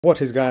What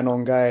is going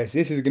on, guys?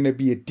 This is going to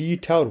be a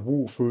detailed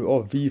walkthrough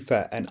of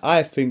Vfat, and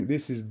I think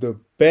this is the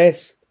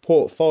best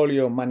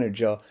portfolio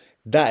manager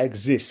that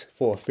exists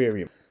for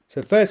Ethereum.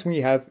 So first one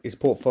you have is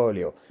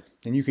portfolio,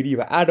 and you could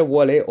either add a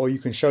wallet or you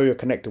can show your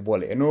connected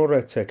wallet. In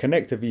order to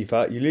connect to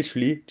Vfat, you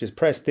literally just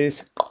press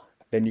this,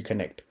 then you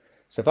connect.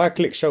 So if I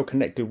click show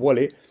connected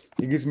wallet,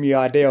 it gives me an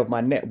idea of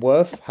my net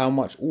worth, how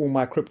much all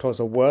my cryptos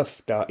are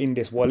worth that are in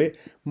this wallet,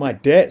 my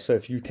debt, so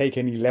if you take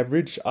any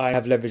leverage, I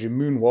have leverage in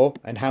Moonwall,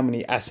 and how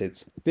many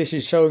assets. This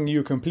is showing you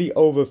a complete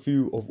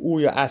overview of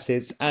all your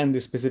assets and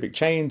the specific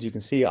chains. You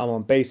can see I'm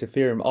on Base,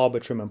 Ethereum,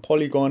 Arbitrum and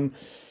Polygon.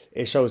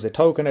 It shows the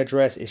token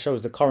address, it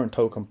shows the current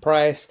token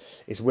price,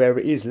 it's where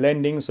it is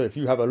lending. So if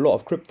you have a lot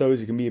of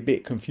cryptos, it can be a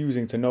bit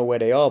confusing to know where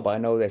they are, but I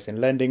know that's in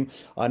lending.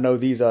 I know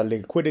these are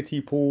liquidity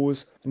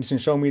pools, and it's going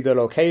to show me the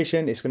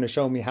location, it's going to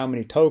show me how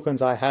many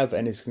tokens I have,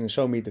 and it's going to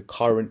show me the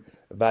current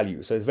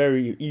value. So it's a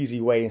very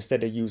easy way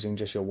instead of using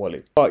just your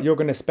wallet. But you're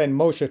going to spend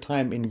most of your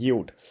time in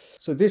yield.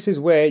 So this is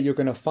where you're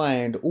going to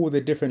find all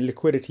the different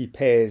liquidity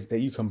pairs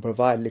that you can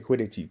provide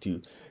liquidity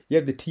to. You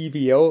have the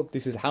TVL,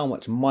 this is how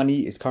much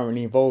money is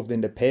currently involved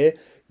in the pair.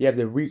 You have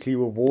the weekly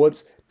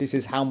rewards, this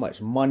is how much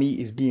money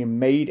is being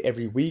made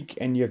every week.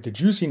 And you have the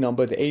juicy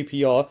number, the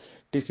APR,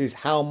 this is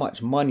how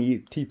much money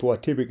people are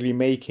typically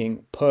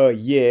making per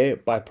year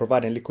by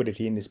providing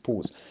liquidity in these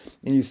pools.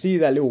 And you see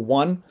that little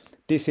one,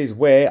 this is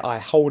where I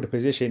hold a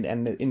position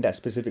and in that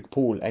specific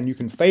pool, and you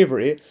can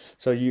favorite it.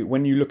 So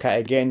when you look at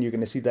it again, you're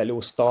going to see that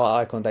little star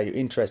icon that you're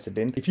interested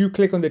in. If you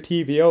click on the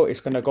TVL,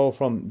 it's going to go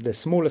from the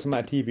smallest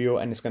amount of TVL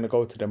and it's going to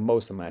go to the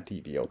most amount of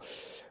TVL.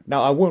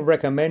 Now, I wouldn't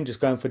recommend just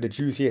going for the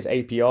juiciest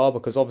APR,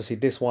 because obviously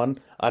this one,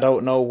 I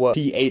don't know what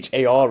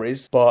PHAR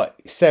is, but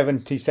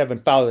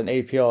 77,000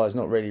 APR is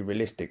not really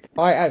realistic.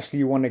 I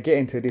actually want to get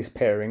into this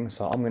pairing,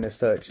 so I'm going to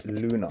search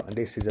Luna, and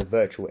this is a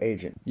virtual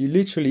agent. You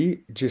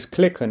literally just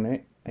click on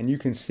it, and you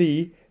can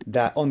see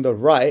that on the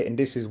right, and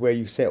this is where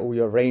you set all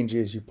your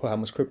ranges, you put how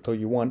much crypto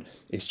you want,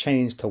 it's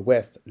changed to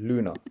WEF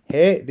Luna.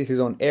 Here, this is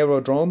on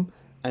Aerodrome,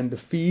 and the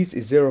fees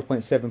is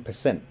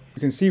 0.7%. You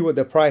can see what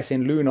the price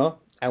in Luna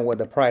and what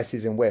the price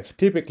is in WEF.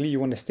 Typically, you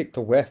want to stick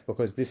to WEF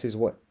because this is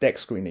what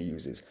Dex Screener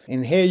uses.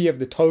 And here you have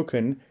the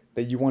token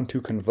that you want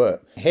to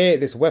convert. Here,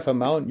 this WEF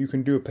amount, you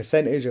can do a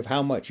percentage of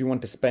how much you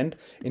want to spend.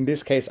 In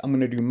this case, I'm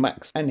going to do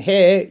max. And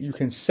here, you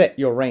can set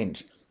your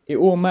range. It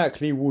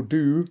automatically will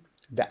do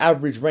the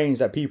average range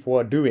that people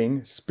are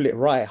doing, split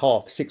right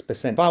half,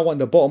 6%. If I want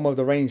the bottom of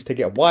the range to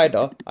get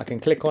wider, I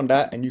can click on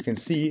that and you can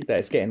see that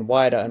it's getting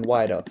wider and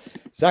wider.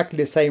 Exactly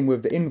the same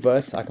with the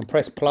inverse. I can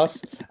press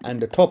plus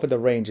and the top of the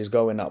range is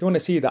going up. If you want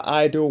to see the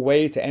ideal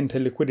way to enter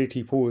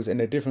liquidity pools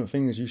and the different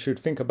things you should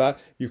think about,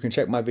 you can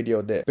check my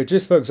video there. But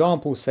just for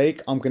example's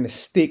sake, I'm going to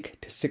stick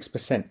to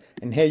 6%.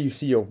 And here you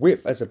see your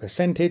width as a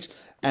percentage,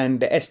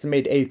 and the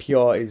estimated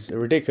APR is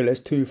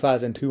ridiculous,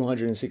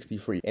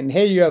 2,263. And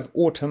here you have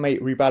automate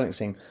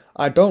rebalancing.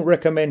 I don't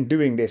recommend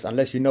doing this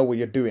unless you know what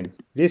you're doing.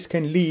 This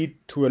can lead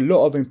to a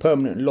lot of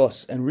impermanent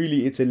loss, and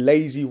really it's a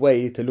lazy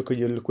way to look at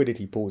your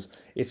liquidity pools.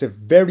 It's a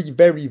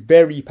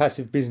very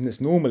passive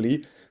business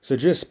normally, so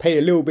just pay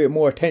a little bit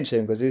more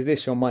attention, because is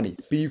this your money?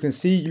 But you can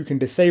see you can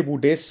disable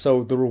this,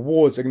 so the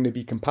rewards are going to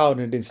be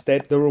compounded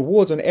instead. The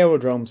rewards on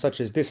Aerodrome, such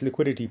as this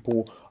liquidity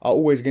pool, are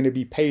always going to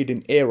be paid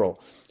in Aero.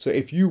 So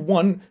if you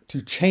want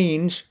to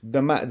change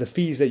the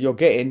fees that you're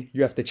getting,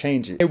 you have to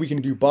change it. Here we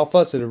can do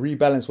buffer, so the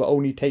rebalance will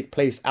only take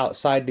place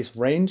outside this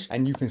range,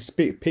 and you can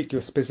pick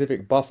your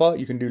specific buffer.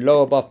 You can do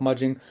lower buff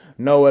margin,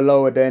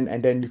 lower than,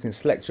 and then you can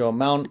select your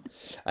amount,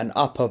 and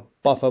upper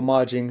buffer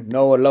margin,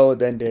 lower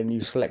than, then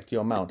you select your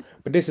amount.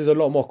 But this is a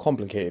lot more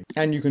complicated,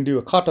 and you can do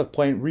a cutoff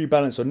point,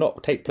 rebalance will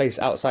not take place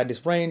outside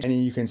this range, and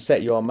then you can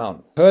set your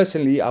amount.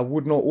 Personally, I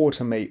would not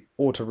automate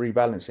auto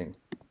rebalancing,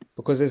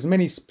 because there's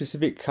many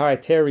specific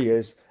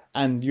criterias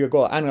and you've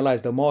got to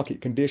analyze the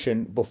market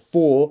condition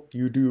before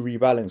you do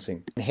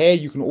rebalancing. And here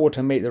you can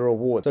automate the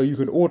reward. So you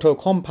can auto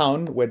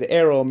compound, where the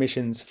error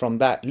emissions from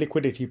that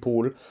liquidity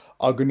pool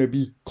are going to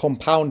be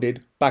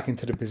compounded back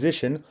into the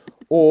position,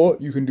 or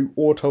you can do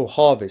auto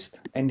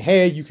harvest. And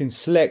here you can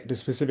select the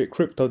specific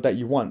crypto that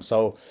you want.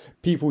 So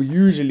people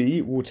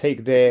usually will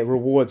take their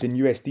rewards in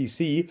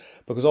USDC,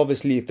 because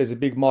obviously if there's a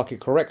big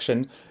market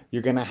correction,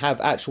 you're going to have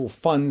actual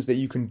funds that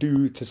you can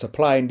do to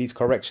supply in these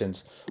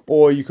corrections.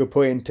 Or you could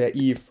put into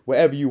ETH,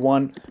 whatever you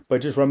want.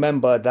 But just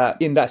remember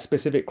that in that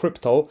specific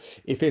crypto,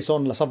 if it's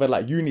on something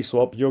like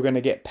Uniswap, you're going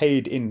to get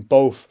paid in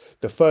both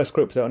the first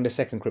crypto and the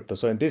second crypto.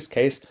 So in this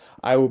case,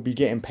 I will be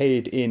getting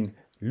paid in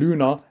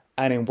Luna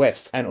and in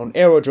WEF. And on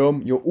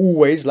Aerodrome, you're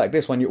always, like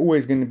this one, you're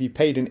always going to be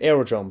paid in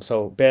Aerodrome,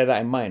 so bear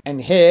that in mind.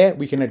 And here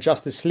we can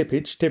adjust the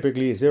slippage,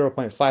 typically is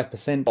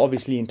 0.5%.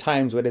 Obviously in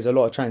times where there's a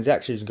lot of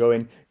transactions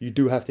going, you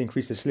do have to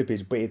increase the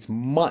slippage, but it's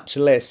much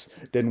less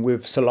than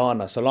with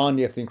Solana. Solana,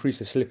 you have to increase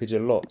the slippage a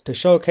lot. To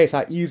showcase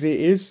how easy it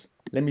is,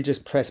 let me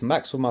just press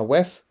max with my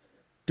WEF,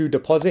 do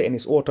deposit, and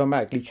it's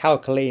automatically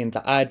calculating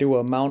the ideal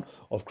amount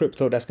of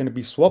crypto that's going to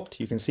be swapped.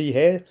 You can see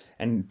here,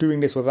 and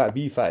doing this without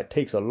Vfat, it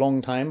takes a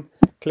long time.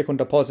 Click on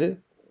deposit.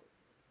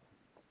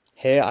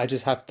 Here I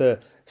just have to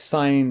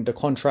sign the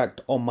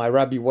contract on my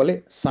Rabi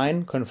wallet,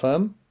 sign,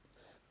 confirm,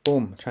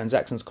 boom,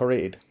 transactions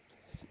created.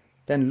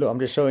 Then look, I'm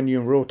just showing you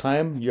in real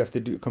time. You have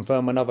to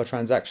confirm another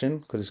transaction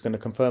because it's going to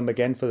confirm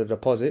again for the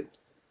deposit.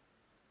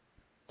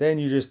 Then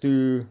you just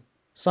do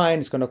sign.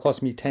 It's going to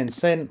cost me 10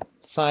 cents.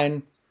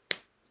 Sign.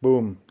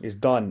 Boom. It's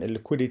done. A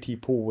liquidity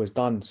pool was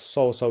done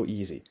so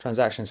easy.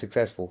 Transaction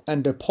successful.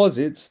 And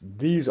deposits,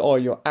 these are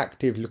your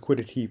active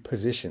liquidity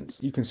positions.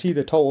 You can see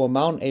the total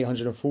amount,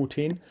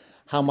 814.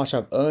 How much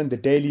I've earned, the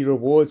daily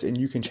rewards, and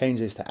you can change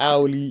this to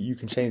hourly, you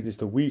can change this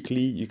to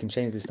weekly, you can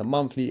change this to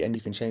monthly, and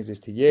you can change this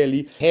to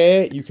yearly.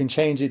 Here, you can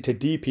change it to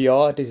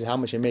DPR. This is how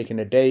much you're making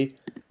a day.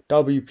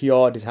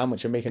 WPR, this is how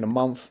much you're making a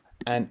month.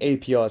 And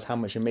APR is how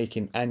much you're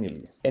making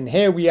annually. And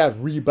here we have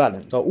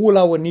rebalance. So all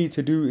I would need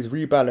to do is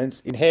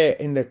rebalance. In here,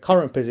 in the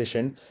current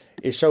position,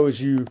 it shows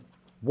you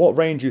what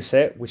range you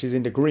set, which is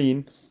in the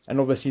green. And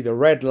obviously the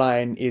red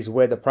line is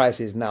where the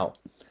price is now.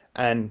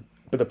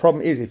 But the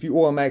problem is, if you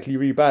automatically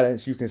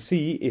rebalance, you can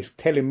see it's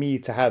telling me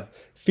to have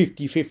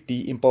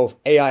 50-50 in both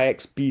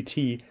AIX,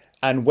 BT,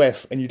 and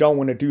WEF, and you don't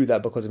want to do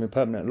that because of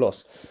impermanent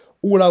loss.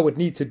 All I would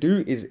need to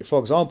do is, for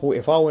example,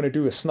 if I want to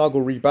do a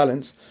snuggle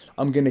rebalance,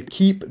 I'm going to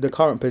keep the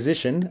current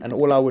position, and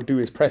all I would do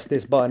is press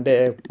this button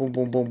there, boom,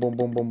 boom, boom, boom,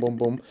 boom, boom, boom,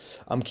 boom.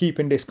 I'm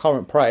keeping this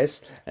current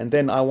price, and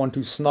then I want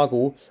to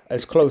snuggle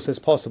as close as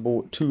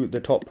possible to the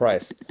top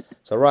price.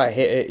 So right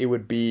here, it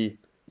would be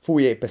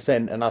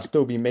 48%, and I'll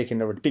still be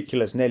making a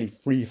ridiculous nearly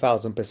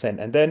 3,000%.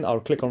 And then I'll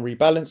click on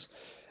rebalance,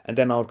 and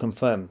then I'll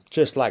confirm,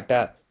 just like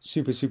that.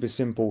 Super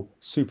simple,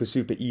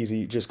 super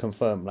easy. Just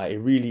confirm. Like, it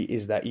really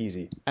is that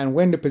easy. And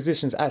when the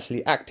position's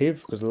actually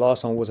active, because the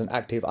last one wasn't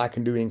active, I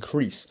can do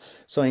increase.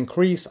 So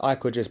increase, I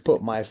could just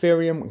put my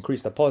Ethereum,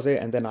 increase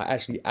deposit, and then I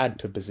actually add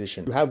to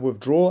position. You have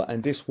withdraw,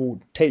 and this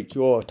will take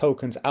your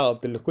tokens out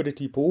of the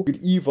liquidity pool. You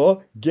could either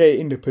get it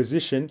in the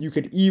position, you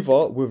could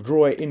either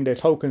withdraw it in the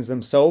tokens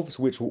themselves,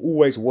 which will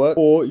always work,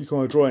 or you can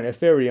withdraw in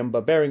Ethereum.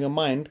 But bearing in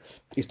mind,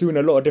 it's doing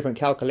a lot of different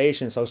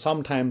calculations, so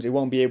sometimes it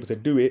won't be able to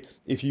do it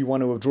if you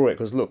want to withdraw it.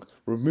 Because look,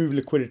 remove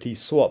liquidity,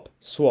 swap,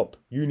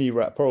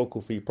 Uniwrap,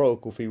 protocol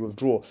fee,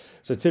 withdraw.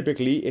 So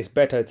typically it's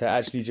better to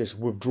actually just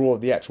withdraw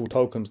the actual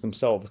tokens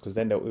themselves, because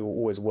then it will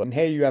always work. And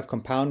here you have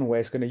compound, where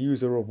it's going to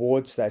use the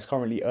rewards that it's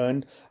currently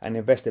earned and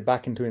invest it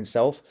back into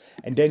itself.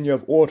 And then you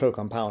have auto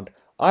compound.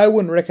 I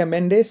wouldn't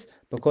recommend this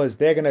because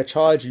they're going to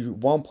charge you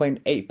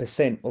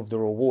 1.8% of the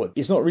reward.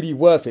 It's not really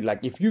worth it.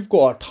 Like, if you've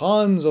got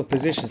tons of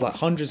positions, like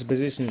hundreds of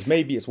positions,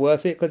 maybe it's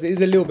worth it, because it is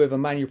a little bit of a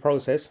manual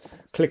process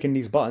clicking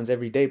these buttons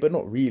every day, but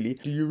not really.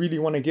 Do you really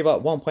want to give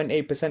up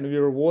 1.8% of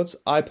your rewards?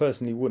 I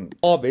personally wouldn't.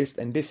 Harvest,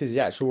 and this is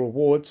the actual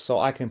rewards, so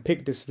I can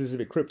pick the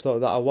specific crypto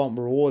that I want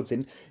rewards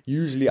in.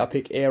 Usually I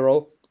pick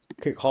Aero,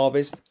 click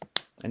harvest,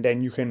 and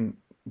then you can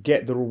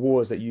get the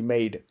rewards that you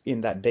made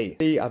in that day.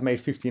 See, I've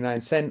made 59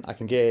 cents. I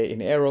can get it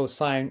in Aero,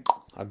 sign,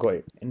 I got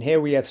it. And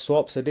here we have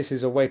swap. So this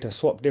is a way to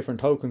swap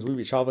different tokens with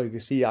each other. You can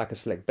see I can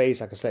select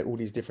base, I can select all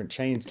these different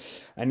chains,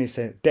 and it's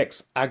a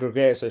DEX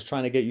aggregator, so it's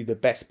trying to get you the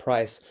best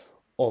price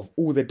of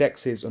all the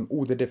DEXs on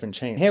all the different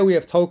chains. Here we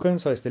have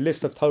tokens, so it's the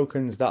list of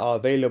tokens that are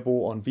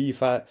available on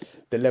Vfat.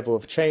 The level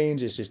of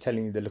change is just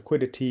telling you the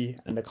liquidity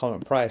and the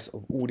current price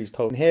of all these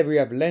tokens. And here we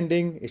have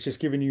lending. It's just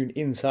giving you an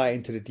insight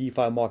into the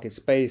DeFi market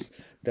space,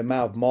 the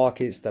amount of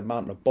markets, the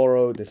amount of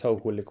borrow, the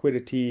total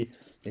liquidity.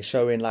 It's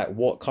showing like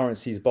what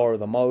currencies borrow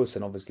the most,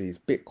 and obviously it's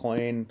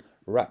Bitcoin,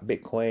 Wrap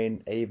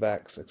Bitcoin,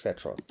 AVAX,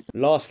 etc.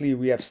 Lastly,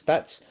 we have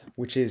stats,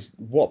 which is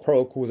what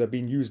protocols are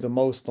being used the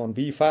most on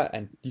Vfat,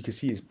 and you can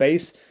see it's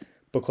base,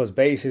 because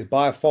base is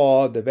by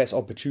far the best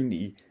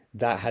opportunity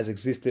that has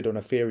existed on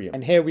Ethereum.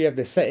 And here we have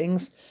the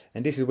settings,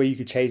 and this is where you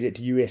can change it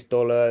to US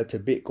dollar, to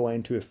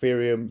Bitcoin, to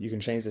Ethereum. You can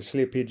change the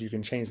slippage, you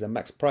can change the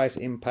max price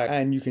impact,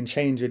 and you can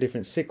change your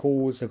different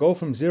sickles. So go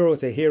from zero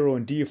to hero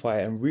in DeFi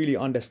and really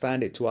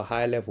understand it to a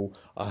high level.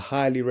 I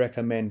highly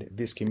recommend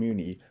this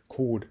community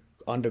called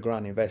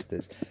Underground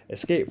Investors.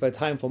 Escape the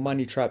time for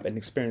money trap and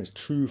experience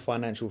true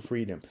financial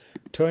freedom.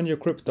 Turn your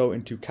crypto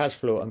into cash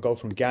flow and go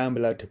from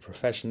gambler to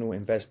professional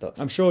investor.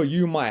 I'm sure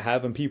you might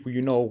have, and people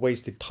you know,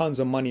 wasted tons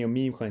of money on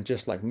meme coin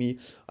just like me.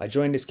 I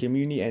joined this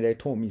community and they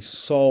taught me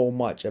so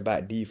much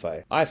about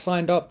DeFi. I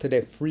signed up to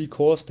their free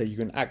course that you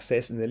can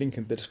access in the link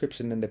in the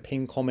description and the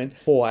pinned comment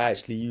before I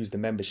actually use the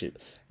membership.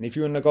 And if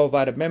you want to go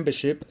via the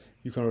membership,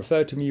 you can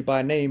refer to me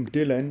by name,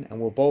 Dillon, and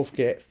we'll both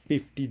get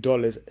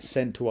 $50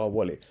 sent to our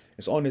wallet.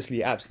 It's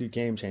honestly an absolute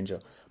game changer.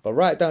 But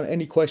write down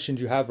any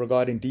questions you have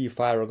regarding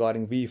DeFi,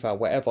 regarding Vfat,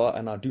 whatever,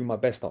 and I'll do my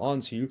best to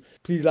answer you.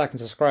 Please like and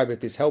subscribe if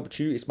this helped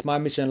you. It's my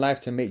mission in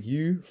life to make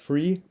you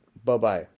free. Bye-bye.